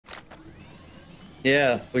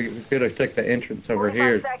Yeah, we could have took the entrance over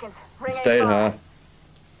here and stayed high.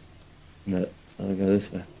 No, I'll go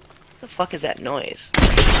this way. The fuck is that noise?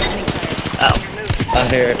 Oh. I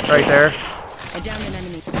hear it. Right there.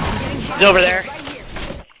 He's over there.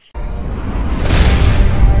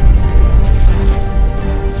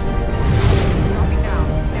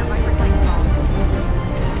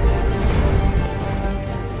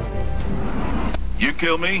 You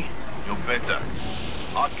kill me, you're better.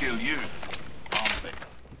 I'll kill you. I'm better.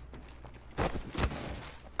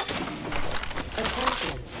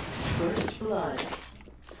 Attention. First blood.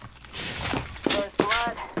 First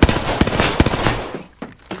blood.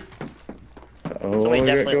 Oh, Somebody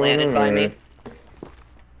definitely landed by me.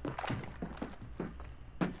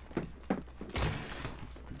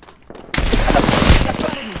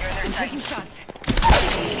 I'm taking shots.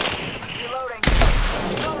 Reloading.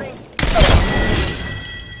 Reloading.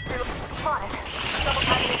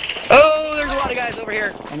 Oh, there's a lot of guys over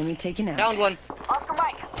here. Enemy taken out. Downed one. Oscar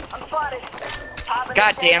Mike, I'm spotted.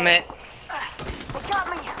 God damn it. They got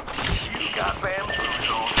me. You got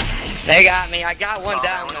bamboozled. They got me. I got one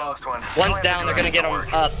down we though. lost one. One's down. They're gonna get them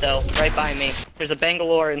up though, right by me. There's a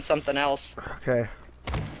Bangalore and something else. Okay.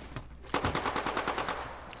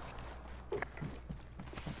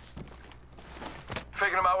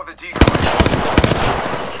 Faking him out with a decoy.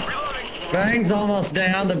 Reloading. Bang's almost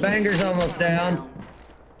down. The banger's almost down.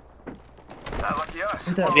 Not lucky us.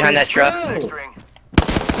 What the Behind that truck. go? String.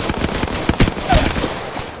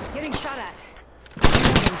 Getting shot at.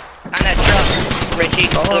 On that truck, Richie,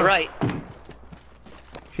 to the right.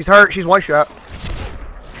 She's hurt. She's one shot.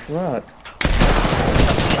 Truck.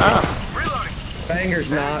 Ah. Reloading. Banger's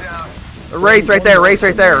not. Down. Wraith right there. Wraith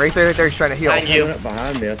right there. Wraith right there. He's trying to heal. Behind you. Coming up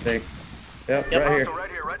behind me, I think. Yep, Yep. right here. Right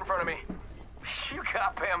here, right in front of me. You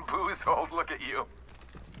got bamboozled. Look at you.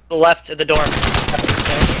 To the left of the door.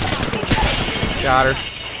 Got her.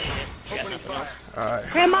 Opening fire. Alright.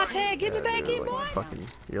 Grandma tag, give me back in, boy. Fucking, you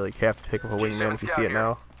really have to pick up a wingman if you see it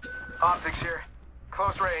now. Optics here.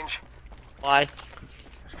 Close range. Why?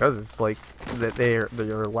 Because it's like that they're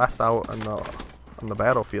less out on the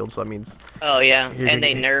battlefield, so that means. Oh yeah, Here and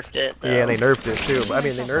they you- nerfed it. Though. Yeah, they nerfed it too. But, I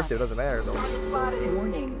mean, they nerfed it. It doesn't matter though.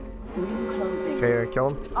 Warning. Ring closing. Okay, kill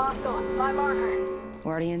him. Hostile, my marker.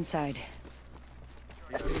 We're already inside.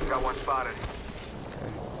 Got one spotted.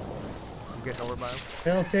 I'm getting over by him.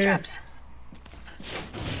 Help there. Traps.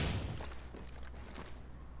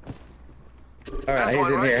 Alright, he's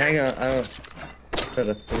in here. Hang on. I'll put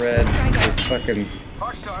a thread. This fucking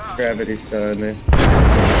Arcstar out. gravity star in there. Throwing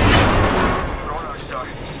Arcstar.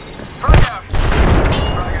 Frag out.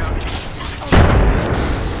 Frag out.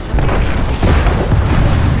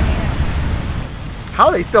 How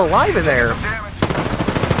are they still alive in there? Some damage.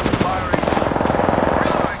 Firing.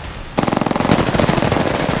 Reloading.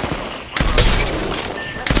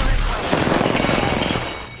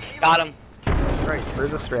 Got him. Right,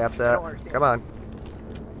 where's the straps at? Come on.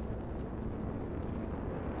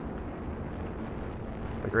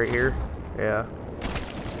 Like right here? Yeah.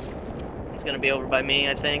 He's gonna be over by me,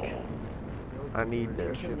 I think. I need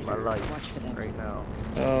to get my life Watch for them. right now.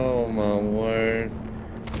 Oh my word.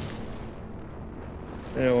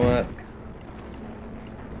 You know what?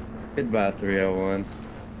 Goodbye, 301.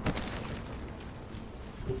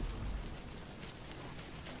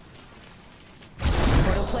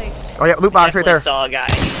 Portal placed. Oh yeah, loot box right Definitely there. saw a guy.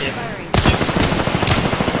 Too. Firing.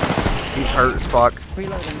 He's hurt as fuck.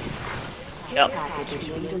 Reloading. Yep. Package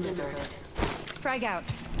being delivered. Frag out.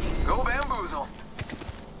 Go bamboozle.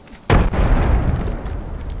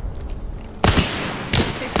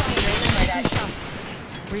 They spotted right at shots.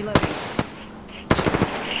 Reloading.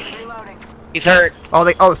 Reloading. He's hurt. Oh,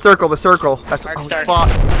 the circle. That's Arc oh, star. fuck.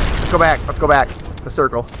 Let's go back. The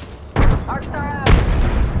circle. Arcstar out. I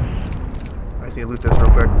just need to loot this real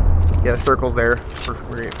quick. Yeah, the circle's there.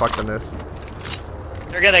 We're getting fucked on this.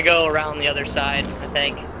 They're gonna go around the other side, I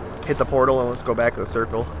think. Hit the portal and let's go back to the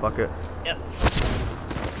circle. Fuck it. Yep.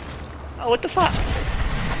 Oh, what the fuck?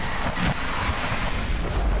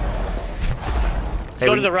 Hey,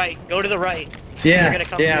 Go to the right. Go to the right. Yeah, They're gonna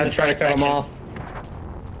come yeah, through I'm this trying to right cut them section. off.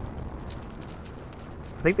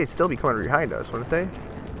 I think they'd still be coming behind us, wouldn't they?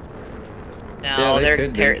 No, Yeah, they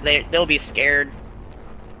could be. they'll be scared.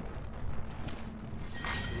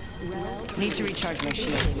 Need to recharge my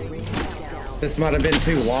shields. This might have been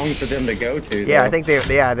too long for them to go to. Yeah, though. I think they're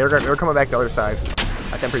coming back the other side.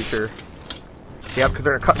 I'm pretty sure. Yep, because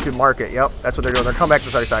they're gonna cut through market. Yep, that's what they're doing. They're coming back to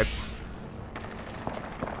the other side.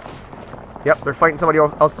 Yep, they're fighting somebody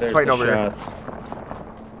else There's fighting the over shots.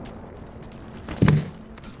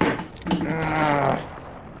 Ah,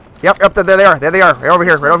 there. Yep, there they are. There they are. Right over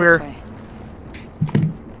here. Right over here. This way.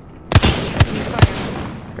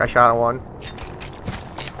 Got shot on one.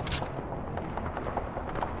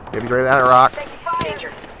 Yep, he's ready to hit a rock. Taking fire.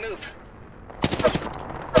 Danger. Move.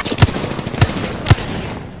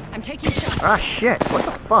 I'm taking shots. Ah, shit. What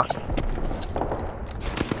the fuck?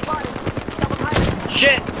 Spotted. Double timing.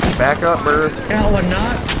 Shit! Back up, bird. Hell, or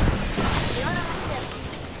not.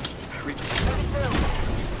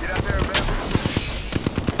 Get out there,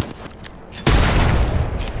 man.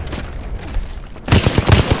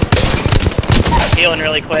 I'm healing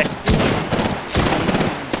really quick.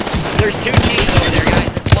 There's two teams over there, guys.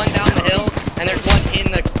 There's one down the hill, and there's one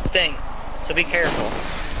in the thing. So be careful.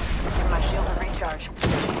 Give my shield a recharge.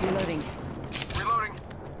 Reloading. Reloading.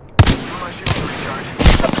 Give my shield a recharge.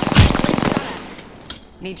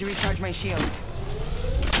 Need to recharge my shields.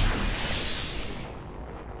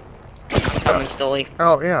 Coming, Stolly.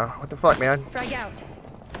 Oh, yeah. What the fuck, man? Frag out.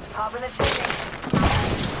 Hop in the chicken.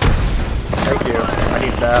 Thank you. I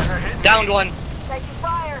need that. Downed one. Taking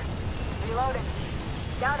fire. Reloading.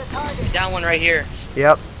 Down to target. Down one right here.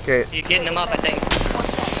 Yep. Okay. You're getting them up, I think.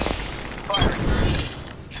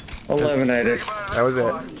 Eliminated. That was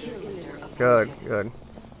it. Good. Good.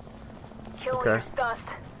 Kill Okay. leader's dust.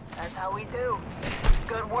 That's how we do.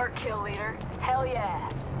 Good work, kill leader. Hell yeah.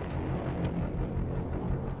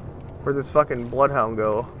 Where'd this fucking bloodhound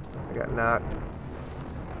go? I got knocked.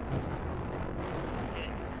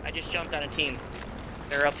 I just jumped on a team.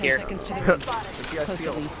 They're up 10 here. seconds to the ring. Spotted. It's close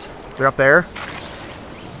at least. They're up there?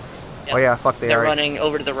 Yep. Oh, yeah. Fuck, they They're are. running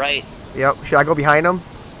over to the right. Yep. Should I go behind them?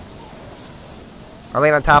 Or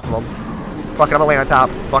land on top of them? Fuck it, I'm gonna land on top.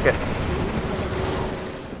 Fuck it.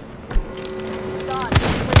 It's on.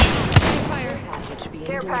 Fire. Package being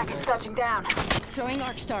Care package delivered. touching down. Throwing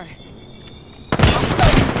arc star.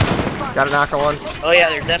 Got a knock on one. Oh yeah,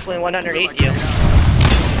 there's definitely one underneath you.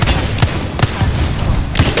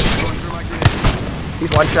 He's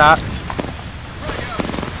one shot.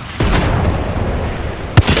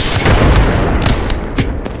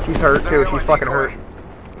 She's hurt too. She's fucking hurt.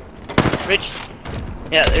 Rich.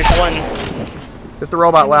 Yeah, there's one. Just the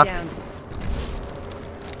robot Enemy left. down.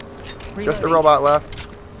 Just the Reloading. robot left.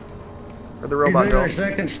 Where'd the He's robot either go?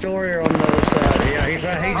 second story or on the other side. Yeah, he's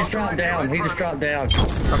right. He just dropped down. He just dropped down.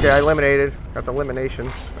 Okay, I eliminated. Got the elimination.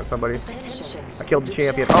 Got somebody. I killed the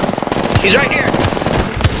champion. Oh, He's right here.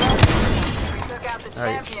 We took out the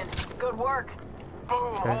Nice. champion. Good work.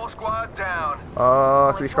 Boom, whole squad down.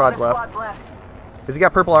 Only 3 two squads other left. squads left. Has he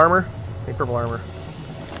got purple armor? I think purple armor.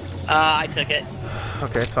 I took it.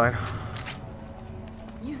 Okay, it's fine.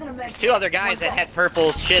 Using a There's two other guys that had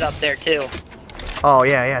purple shit up there too. Oh,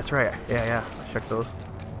 yeah, yeah, that's right. Yeah, yeah. Let's check those.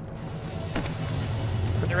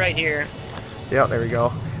 They're right here. Yep, there we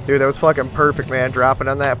go. Dude, that was fucking perfect, man. Dropping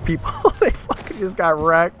on that. People, they fucking just got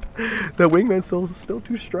wrecked. The wingman's still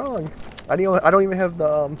too strong. I don't even have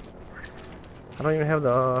the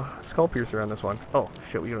skull piercer on this one. Oh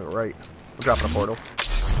shit, we got it right. We're dropping a portal.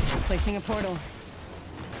 Placing a portal.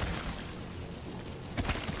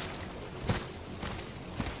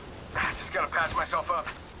 Just gotta patch myself up.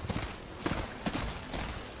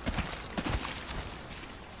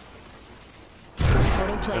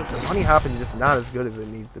 Portal placed. Honey hopping is just not as good as it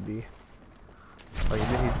needs to be. Like, it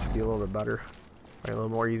just needs to be a little bit better. Like, a little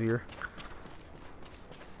more easier.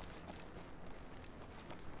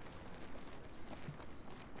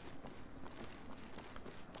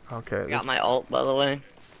 Okay. Got my ult, by the way.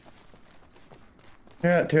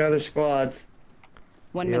 Yeah, 2 other squads.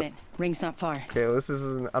 1 Yep. minute. Ring's not far. Okay, well, this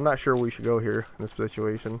is. I'm not sure we should go here in this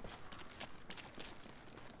situation.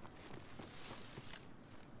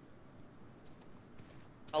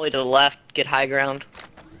 Probably to the left, get high ground.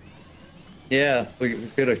 Yeah, we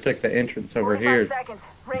could have took the entrance over 45 here seconds.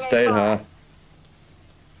 and Ring stayed ain't high. far.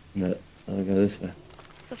 No, I'll go this way.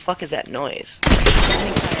 What the fuck is that noise?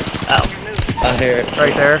 Opening fire. Oh, I hear it.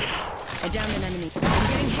 Right there. I downed an enemy. I'm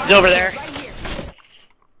getting hit. he's over there. Right here.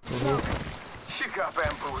 She got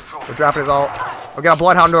bamboozled. We're dropping his ult. We got a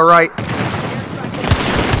bloodhound to our right.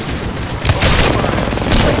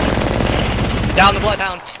 Down the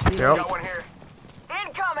bloodhound. Yep. Got one here.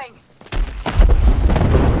 Incoming.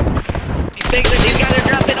 These guys are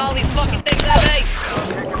dropping all these fucking things at me.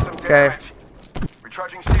 Taking some Okay. damage.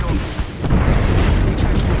 Recharging shield.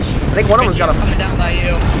 Recharging my shield. I think one of them's got a. Coming down by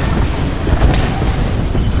you.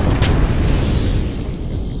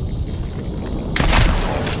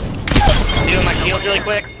 Doing my shield really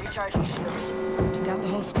quick. Recharging shield. Took out the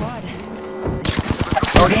whole squad.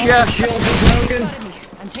 Oh shit! Shields are broken. Spotted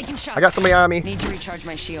me. I'm taking shots. I got somebody on me. Need to recharge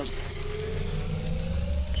my shields.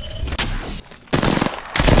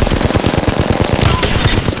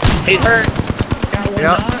 He's hurt. Got one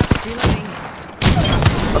Yep. knock. Reloading.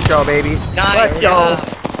 Let's go, baby. Nice Let's go. job.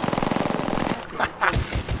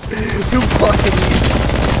 too fucking easy.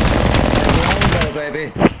 Longbow,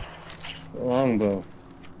 baby. Longbow.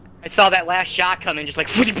 I saw that last shot come in, just like.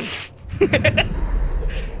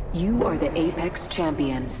 You are the Apex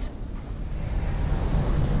champions.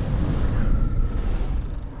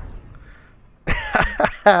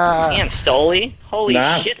 Damn, Stoli. Holy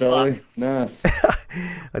Nice, shit, Stoli. fuck. Nice.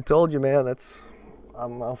 I told you, man.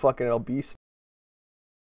 I'm a fucking obese.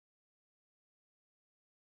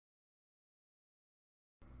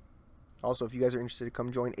 Also, if you guys are interested,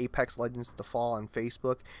 come join Apex Legends The Fall on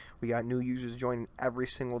Facebook. We got new users joining every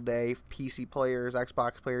single day. PC players,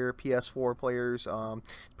 Xbox players, PS4 players.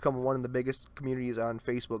 Become one of the biggest communities on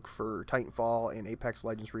Facebook for Titanfall and Apex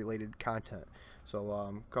Legends related content.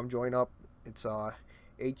 So come join up. It's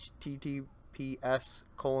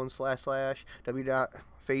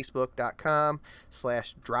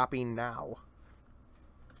https://www.facebook.com/droppingnow.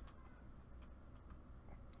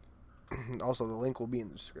 Also, the link will be in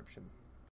the description.